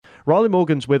Rylie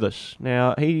Morgan's with us.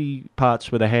 Now, he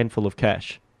parts with a handful of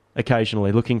cash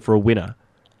occasionally looking for a winner.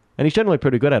 And he's generally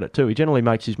pretty good at it too. He generally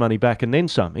makes his money back and then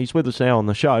some. He's with us now on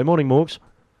the show. Morning, Morgs.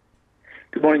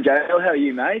 Good morning, Gail. How are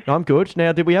you, mate? I'm good.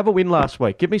 Now, did we have a win last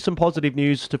week? Give me some positive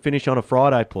news to finish on a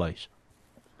Friday, please.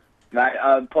 Mate,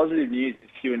 positive news is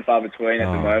few and far between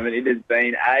at the moment. It has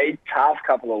been a tough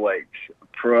couple of weeks.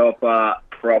 Proper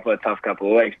tough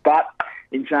couple of weeks. But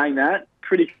in saying that,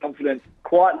 pretty confident,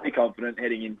 quietly confident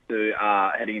heading into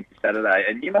Saturday.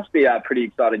 And you must be pretty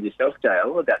excited yourself,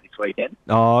 Gail, about this weekend.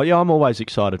 Oh, yeah, I'm always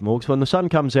excited, Morgs. When the sun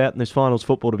comes out and there's finals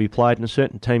football to be played and a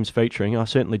certain team's featuring, I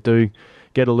certainly do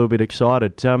get a little bit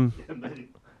excited.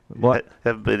 What?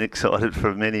 Haven't been excited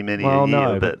for many years. Well,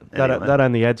 no, but anyway. that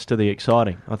only adds to the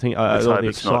exciting. I think. Let's hope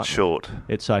it's not short.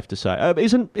 It's safe to say.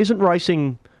 Isn't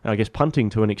racing, I guess, punting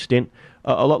to an extent,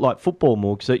 a lot like football,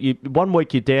 Morgs? That one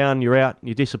week you're down, you're out,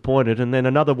 you're disappointed, and then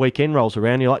another weekend rolls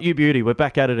around, you're like, you beauty, we're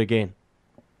back at it again.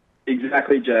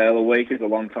 Exactly, Jail. A week is a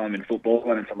long time in football,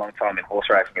 and it's a long time in horse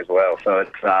racing as well. So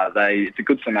it's a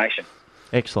good summation.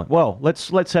 Excellent. Well,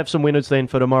 let's have some winners then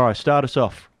for tomorrow. Start us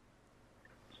off.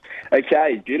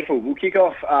 Okay, beautiful. We'll kick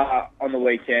off on the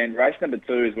weekend. Race number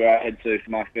 2 is where I head to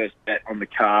for my first bet on the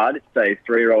card. It's a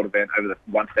 3-year-old event over the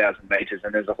 1,000 metres,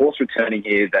 and there's a horse returning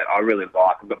here that I really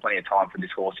like. I've got plenty of time for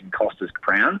this horse in Costa's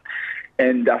Crown,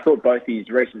 and I thought both his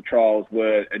recent trials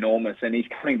were enormous, and he's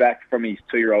coming back from his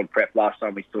 2-year-old prep. Last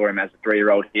time we saw him as a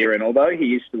 3-year-old here, and although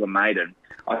he is still a maiden,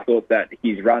 I thought that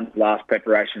his runs last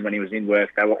preparation when he was in work,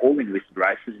 they were all in listed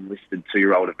races, in listed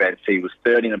 2-year-old events. He was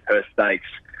 3rd in the Perth Stakes,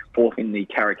 4th in the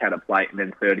Karrakatta Plate, and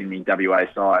then 3rd in the WA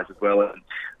size as well. And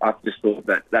I just thought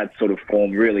that sort of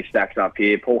form really stacks up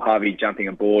here. Paul Harvey jumping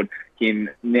aboard him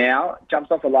now,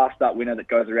 jumps off a last start winner that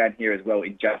goes around here as well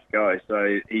in Just Go.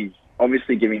 So he's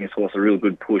obviously giving his horse a real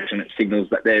good push, and it signals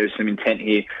that there is some intent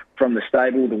here from the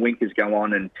stable. The winkers go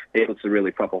on, and he looks a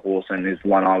really proper horse, and is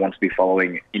one I want to be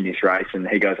following in this race, and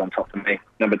he goes on top for me.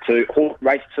 Number 2,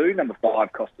 race 2, number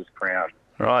 5, Costa's Crown.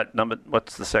 Right,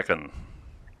 what's the second?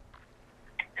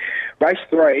 Race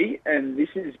 3, and this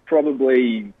is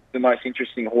probably the most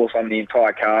interesting horse on the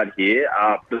entire card here.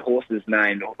 The horse is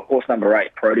named horse number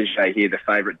 8, Protege here, the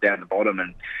favourite down the bottom.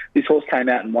 And this horse came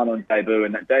out and won on debut,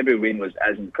 and that debut win was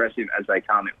as impressive as they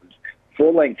come. It was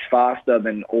 4 lengths faster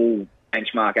than all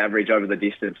benchmark average over the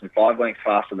distance and 5 lengths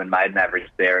faster than maiden average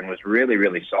there, and was really,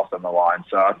 really soft on the line.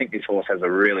 So I think this horse has a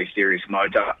really serious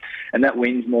motor, and that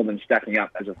win's more than stacking up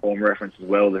as a form reference as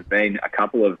well. There've been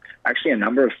a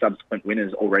number of subsequent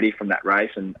winners already from that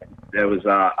race, and there was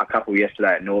a couple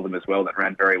yesterday at Northam as well that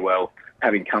ran very well,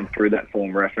 having come through that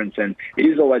form reference. And it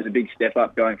is always a big step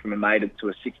up going from a maiden to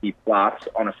a 60 plus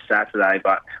on a Saturday,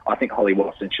 but I think Holly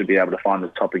Watson should be able to find the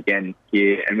top again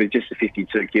here, and with just the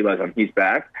 52 kilos on his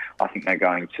back, I think they're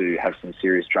going to have some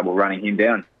serious trouble running him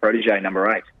down. Protege, number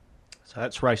 8. So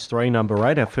that's race 3, number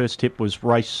 8. Our first tip was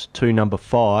race 2, number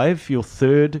 5. Your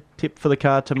third tip for the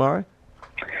card tomorrow?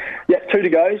 Yeah, 2 to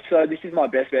go. So this is my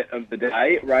best bet of the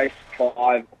day. Race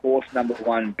 5, horse number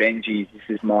 1, Benji's. This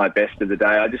is my best of the day.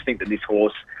 I just think that this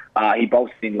horse, he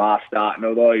bolted in last start, and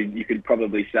although you could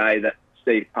probably say that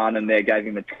Steve Parnan there gave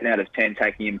him a 10 out of 10,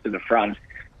 taking him to the front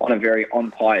on a very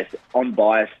on-pace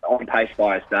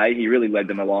bias day, he really led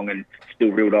them along and still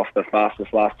reeled off the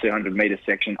fastest last 200-metre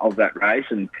section of that race.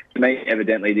 And to me,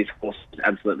 evidently, this horse is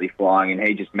absolutely flying, and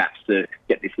he just maps to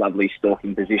get this lovely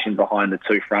stalking position behind the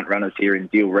 2 front runners here in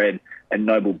Deal Red and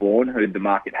Noble Born, who the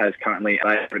market has currently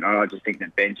at 8. I just think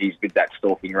that Benji's, with that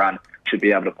stalking run, should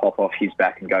be able to pop off his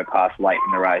back and go past late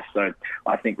in the race. So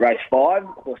I think race 5,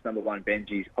 horse number 1,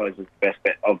 Benji's, poses the best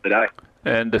bet of the day.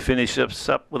 And to finish us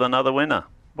up with another winner,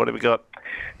 what have we got?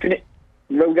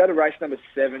 We'll go to race number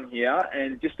 7 here,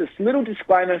 and just a little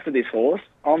disclaimer for this horse.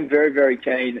 I'm very, very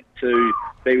keen to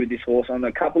be with this horse on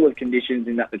a couple of conditions,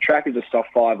 in that the track is a soft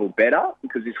 5 or better,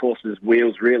 because this horse's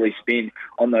wheels really spin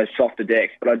on those softer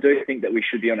decks. But I do think that we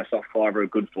should be on a soft 5 or a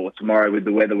good 4 tomorrow with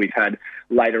the weather we've had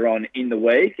later on in the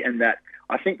week, and that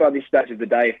I think by this stage of the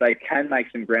day, if they can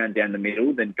make some ground down the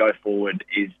middle, then Go Forward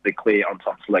is the clear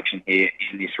on-top selection here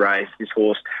in this race. This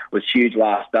horse was huge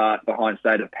last start behind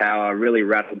State of Power, really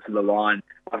rattled to the line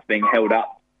of being held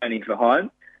up, only for home.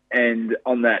 And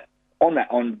on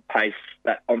pace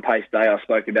day I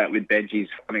spoke about with Benji's,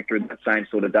 coming through that same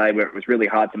sort of day where it was really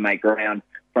hard to make ground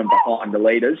from behind the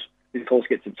leaders, this horse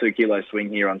gets a 2 kilo swing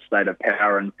here on State of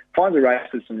Power and finds a race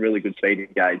with some really good speed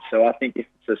engaged. So I think if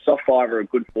it's a soft 5 or a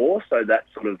good 4, so that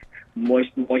sort of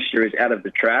moisture is out of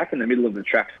the track and the middle of the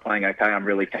track's playing okay, I'm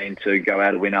really keen to go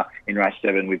out a winner in race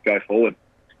 7 with Go Forward.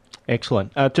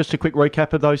 Excellent. Just a quick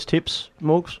recap of those tips,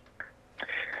 Morgs.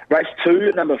 Race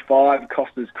 2, number 5,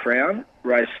 Costa's Crown.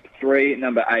 Race 3,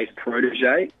 number 8,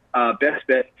 Protege. Best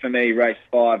bet for me, race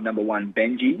 5, number 1,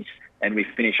 Benji's. And we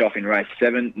finish off in race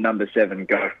 7, number 7,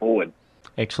 Go Forward.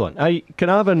 Excellent. Hey,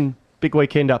 Carnarvon, big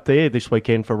weekend up there this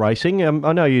weekend for racing.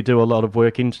 I know you do a lot of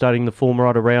work in studying the form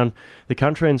right around the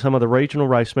country and some of the regional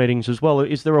race meetings as well.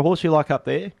 Is there a horse you like up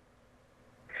there?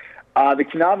 The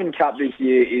Carnarvon Cup this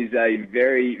year is a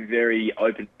very, very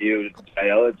open field.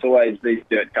 It's always, these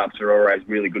dirt cups are always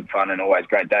really good fun and always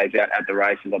great days out at the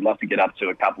races. I'd love to get up to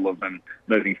a couple of them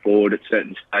moving forward at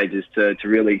certain stages to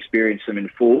really experience them in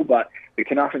full. But the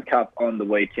Carnarvon Cup on the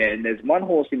weekend, there's one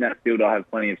horse in that field I have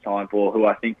plenty of time for who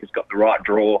I think has got the right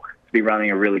draw to be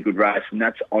running a really good race, and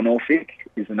that's Honorific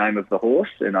is the name of the horse,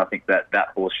 and I think that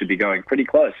horse should be going pretty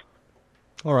close.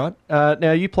 All right.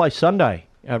 Now, you play Sunday.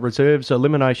 Reserves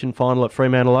elimination final at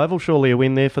Fremantle Oval. Surely a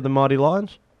win there for the Mighty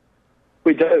Lions?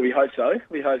 We do. We hope so.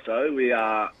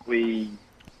 We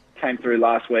came through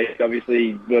last week.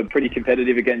 Obviously, we were pretty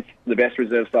competitive against the best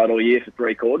reserve side all year for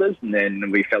 3 quarters, and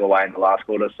then we fell away in the last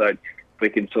quarter. So if we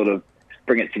can sort of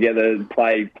bring it together and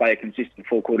play a consistent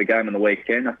 4-quarter game on the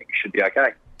weekend, I think we should be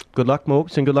okay. Good luck,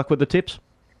 Morgs, and good luck with the tips.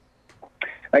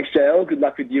 Thanks, JL. Good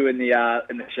luck with you and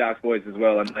the Sharks boys as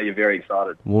well. I know you're very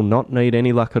excited. Will not need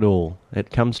any luck at all. It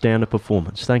comes down to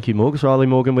performance. Thank you, Morgs. Rylie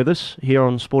Morgan with us here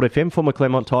on Sport FM, former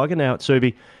Claremont Tiger, now at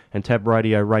Subi, and Tab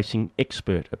Radio racing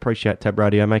expert. Appreciate Tab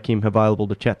Radio making him available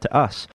to chat to us.